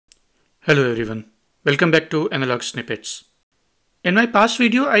Hello everyone, welcome back to Analog Snippets. In my past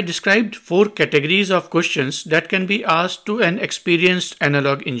video, I described 4 categories of questions that can be asked to an experienced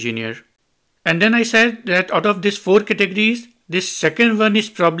analog engineer. And then I said that out of these 4 categories, this second one is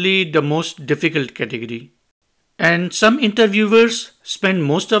probably the most difficult category. And some interviewers spend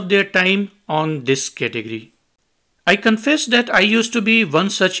most of their time on this category. I confess that I used to be one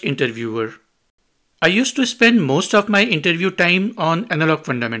such interviewer. I used to spend most of my interview time on analog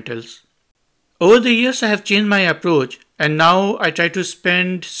fundamentals. Over the years, I have changed my approach and now I try to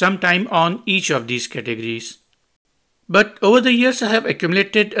spend some time on each of these categories. But over the years, I have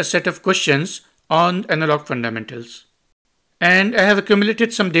accumulated a set of questions on analog fundamentals. And I have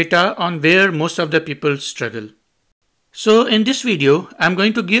accumulated some data on where most of the people struggle. So in this video, I'm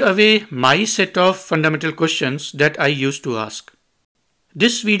going to give away my set of fundamental questions that I used to ask.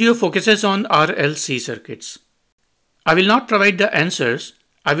 This video focuses on RLC circuits. I will not provide the answers.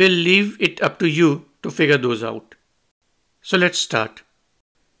 I will leave it up to you to figure those out. So let's start.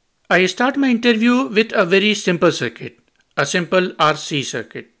 I start my interview with a very simple circuit, a simple RC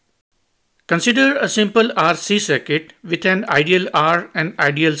circuit. Consider a simple RC circuit with an ideal R and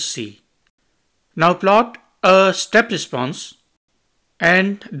ideal C. Now plot a step response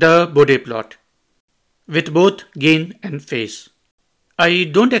and the Bode plot with both gain and phase. I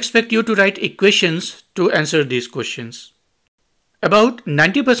don't expect you to write equations to answer these questions. About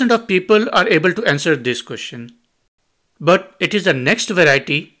 90% of people are able to answer this question. But it is the next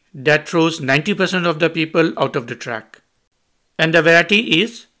variety that throws 90% of the people out of the track. And the variety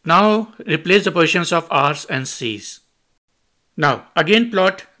is now replace the positions of R's and C's. Now again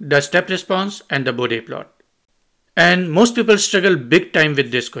plot the step response and the Bode plot. And most people struggle big time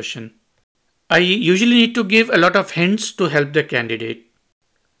with this question. I usually need to give a lot of hints to help the candidate.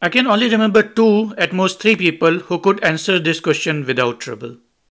 I can only remember 2, at most 3 people who could answer this question without trouble.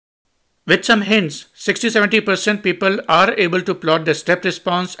 With some hints, 60-70% people are able to plot the step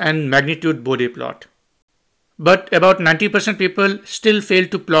response and magnitude Bode plot. But about 90% people still fail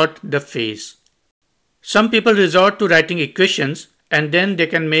to plot the phase. Some people resort to writing equations and then they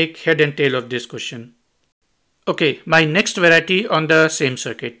can make head and tail of this question. Okay, my next variety on the same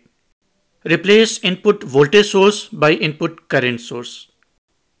circuit. Replace input voltage source by input current source.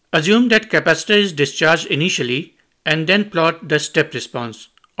 Assume that capacitor is discharged initially and then plot the step response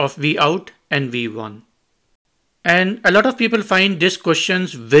of Vout and V1. And a lot of people find these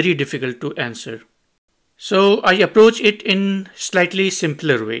questions very difficult to answer. So I approach it in slightly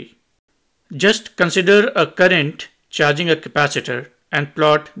simpler way. Just consider a current charging a capacitor and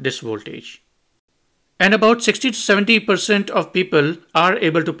plot this voltage. And about 60-70% of people are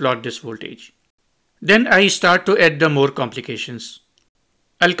able to plot this voltage. Then I start to add the more complications.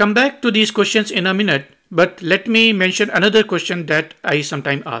 I'll come back to these questions in a minute, but let me mention another question that I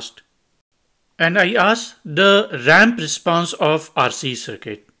sometimes asked. And I asked the ramp response of RC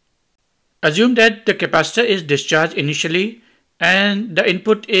circuit. Assume that the capacitor is discharged initially and the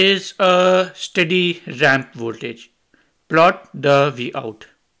input is a steady ramp voltage. Plot the Vout.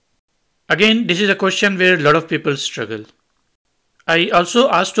 Again, this is a question where a lot of people struggle. I also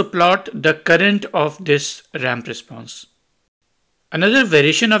asked to plot the current of this ramp response. Another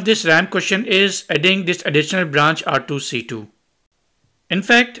variation of this ramp question is adding this additional branch R2C2. In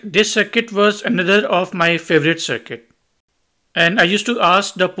fact, this circuit was another of my favorite circuit. And I used to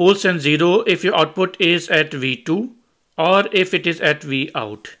ask the poles and 0 if your output is at V2 or if it is at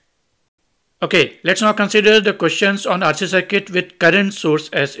Vout. Okay, let's now consider the questions on RC circuit with current source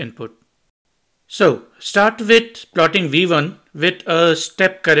as input. So, start with plotting V1 with a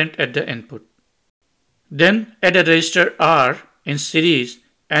step current at the input. Then add a resistor R in series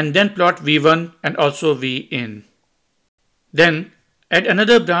and then plot V1 and also Vin. Then add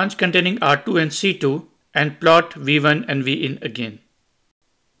another branch containing R2 and C2 and plot V1 and Vin again.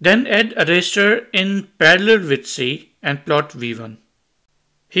 Then add a resistor in parallel with C and plot V1.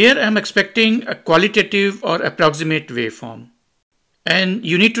 Here I am expecting a qualitative or approximate waveform. And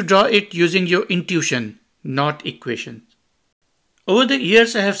you need to draw it using your intuition, not equations. Over the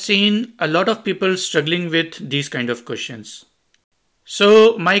years, I have seen a lot of people struggling with these kind of questions.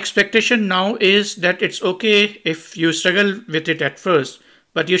 So my expectation now is that it's okay if you struggle with it at first,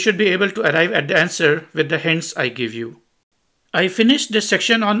 but you should be able to arrive at the answer with the hints I give you. I finished this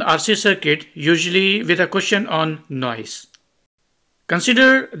section on RC circuit usually with a question on noise.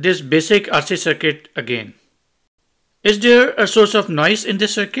 Consider this basic RC circuit again. Is there a source of noise in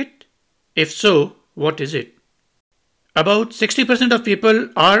this circuit? If so, what is it? About 60% of people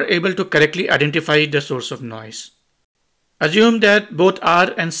are able to correctly identify the source of noise. Assume that both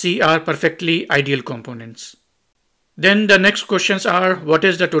R and C are perfectly ideal components. Then the next questions are what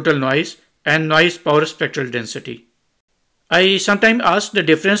is the total noise and noise power spectral density. I sometimes ask the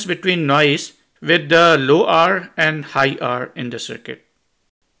difference between noise with the low R and high R in the circuit.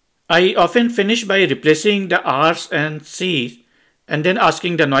 I often finish by replacing the R's and C's and then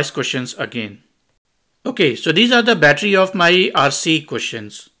asking the noise questions again. Okay, so these are the battery of my RC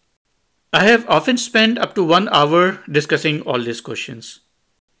questions. I have often spent up to 1 hour discussing all these questions.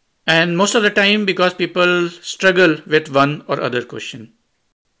 And most of the time because people struggle with one or other question.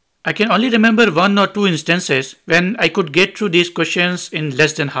 I can only remember 1 or 2 instances when I could get through these questions in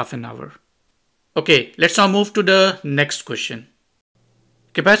less than half an hour. Okay, let's now move to the next question.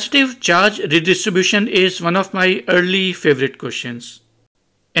 Capacitive charge redistribution is one of my early favorite questions.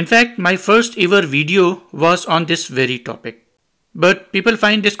 In fact, my first ever video was on this very topic. But people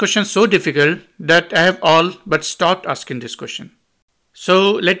find this question so difficult that I have all but stopped asking this question.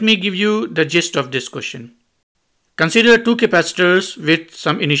 So let me give you the gist of this question. Consider 2 capacitors with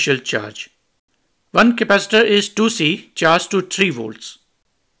some initial charge. One capacitor is 2C charged to 3 volts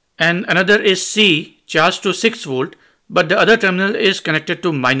and another is C charged to 6 volt, but the other terminal is connected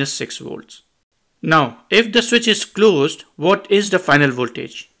to minus 6 volts. Now, if the switch is closed, what is the final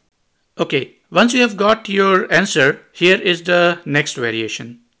voltage? Okay, once you have got your answer, here is the next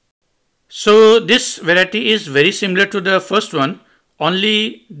variation. So this variety is very similar to the first one,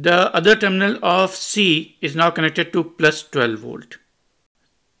 only the other terminal of C is now connected to plus 12 volt.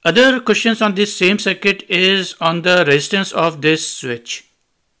 Other questions on this same circuit is on the resistance of this switch.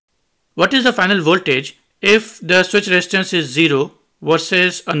 What is the final voltage if the switch resistance is 0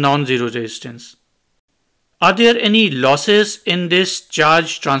 versus a non-zero resistance? Are there any losses in this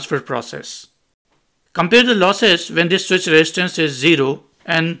charge transfer process? Compare the losses when this switch resistance is 0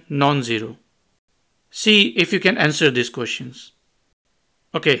 and non-zero. See if you can answer these questions.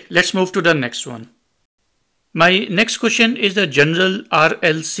 Okay, let's move to the next one. My next question is the general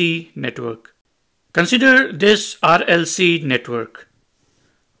RLC network. Consider this RLC network.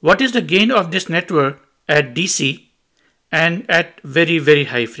 What is the gain of this network at DC and at very, very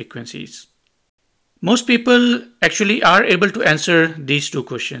high frequencies? Most people actually are able to answer these 2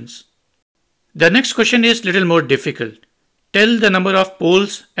 questions. The next question is a little more difficult. Tell the number of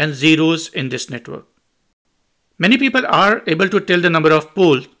poles and zeros in this network. Many people are able to tell the number of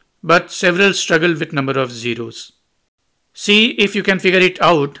poles, but several struggle with number of zeros. See if you can figure it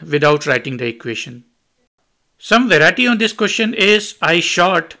out without writing the equation. Some variety on this question is I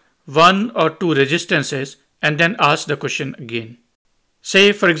short 1 or 2 resistances and then ask the question again.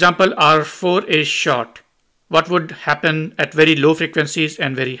 Say for example R4 is short. What would happen at very low frequencies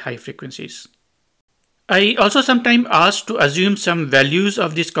and very high frequencies? I also sometimes ask to assume some values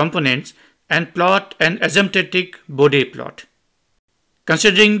of these components and plot an asymptotic Bode plot,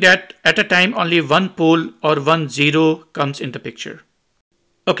 considering that at a time only 1 pole or 1 zero comes in the picture.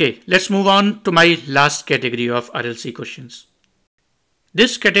 Okay, let's move on to my last category of RLC questions.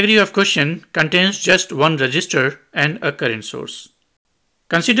 This category of question contains just 1 resistor and a current source.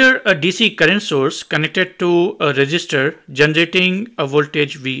 Consider a DC current source connected to a resistor generating a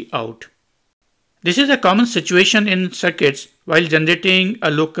voltage V out. This is a common situation in circuits while generating a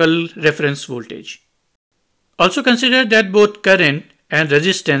local reference voltage. Also consider that both current and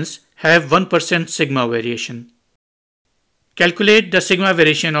resistance have 1% sigma variation. Calculate the sigma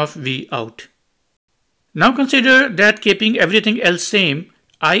variation of V out. Now consider that keeping everything else same,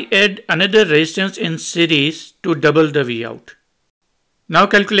 I add another resistance in series to double the V out. Now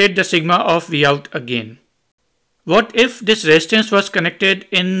calculate the sigma of V out again. What if this resistance was connected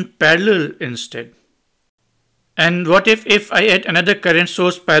in parallel instead? And what if I add another current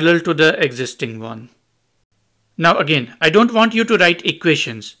source parallel to the existing one? Now again, I don't want you to write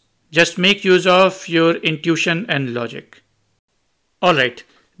equations. Just make use of your intuition and logic. Alright,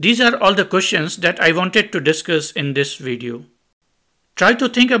 these are all the questions that I wanted to discuss in this video. Try to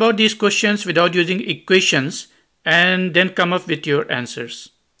think about these questions without using equations and then come up with your answers.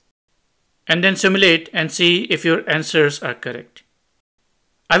 And then simulate and see if your answers are correct.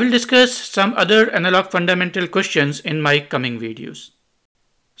 I will discuss some other analog fundamental questions in my coming videos.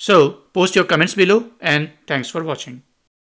 So post your comments below and thanks for watching.